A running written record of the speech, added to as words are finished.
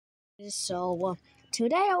So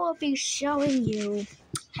today I will be showing you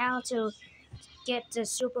how to get the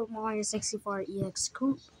Super Mario 64 EX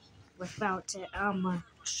coop without the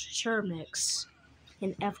termux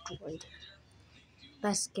in F-Droid.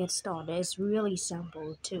 Let's get started. It's really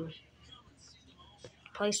simple too.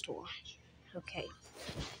 Play Store. Okay.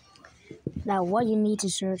 Now what you need to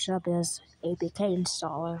search up is APK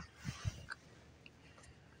installer,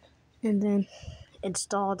 and then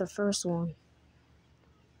install the first one.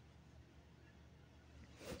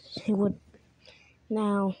 It would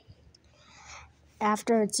now.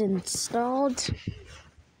 After it's installed,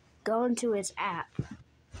 go into its app.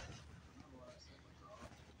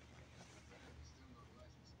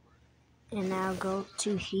 And now go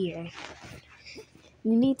to here.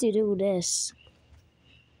 You need to do this.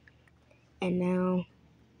 And now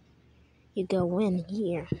you go in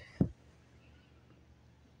here.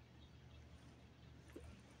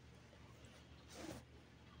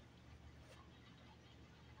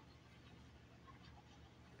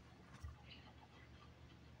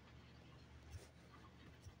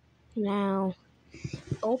 Now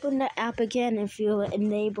open the app again if you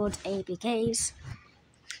enabled APKs.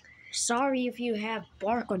 Sorry if you have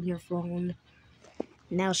Bark on your phone.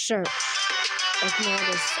 Now search. Ignore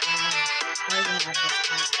this.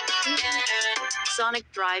 Sonic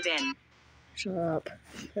Drive-In. Shut up.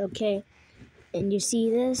 Okay. And you see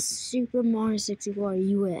this? Super Mario 64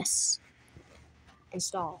 US.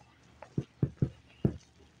 Install.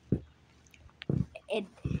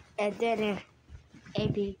 And then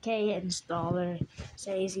APK installer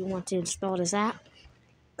says you want to install this app.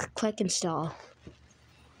 Click install.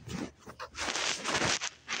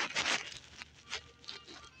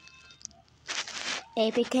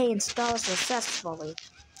 APK installed successfully.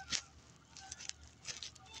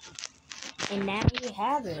 And now you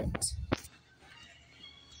have it.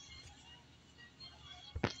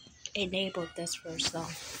 Enable this first though.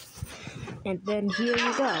 And then here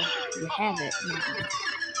you go. You have it.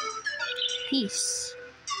 Peace.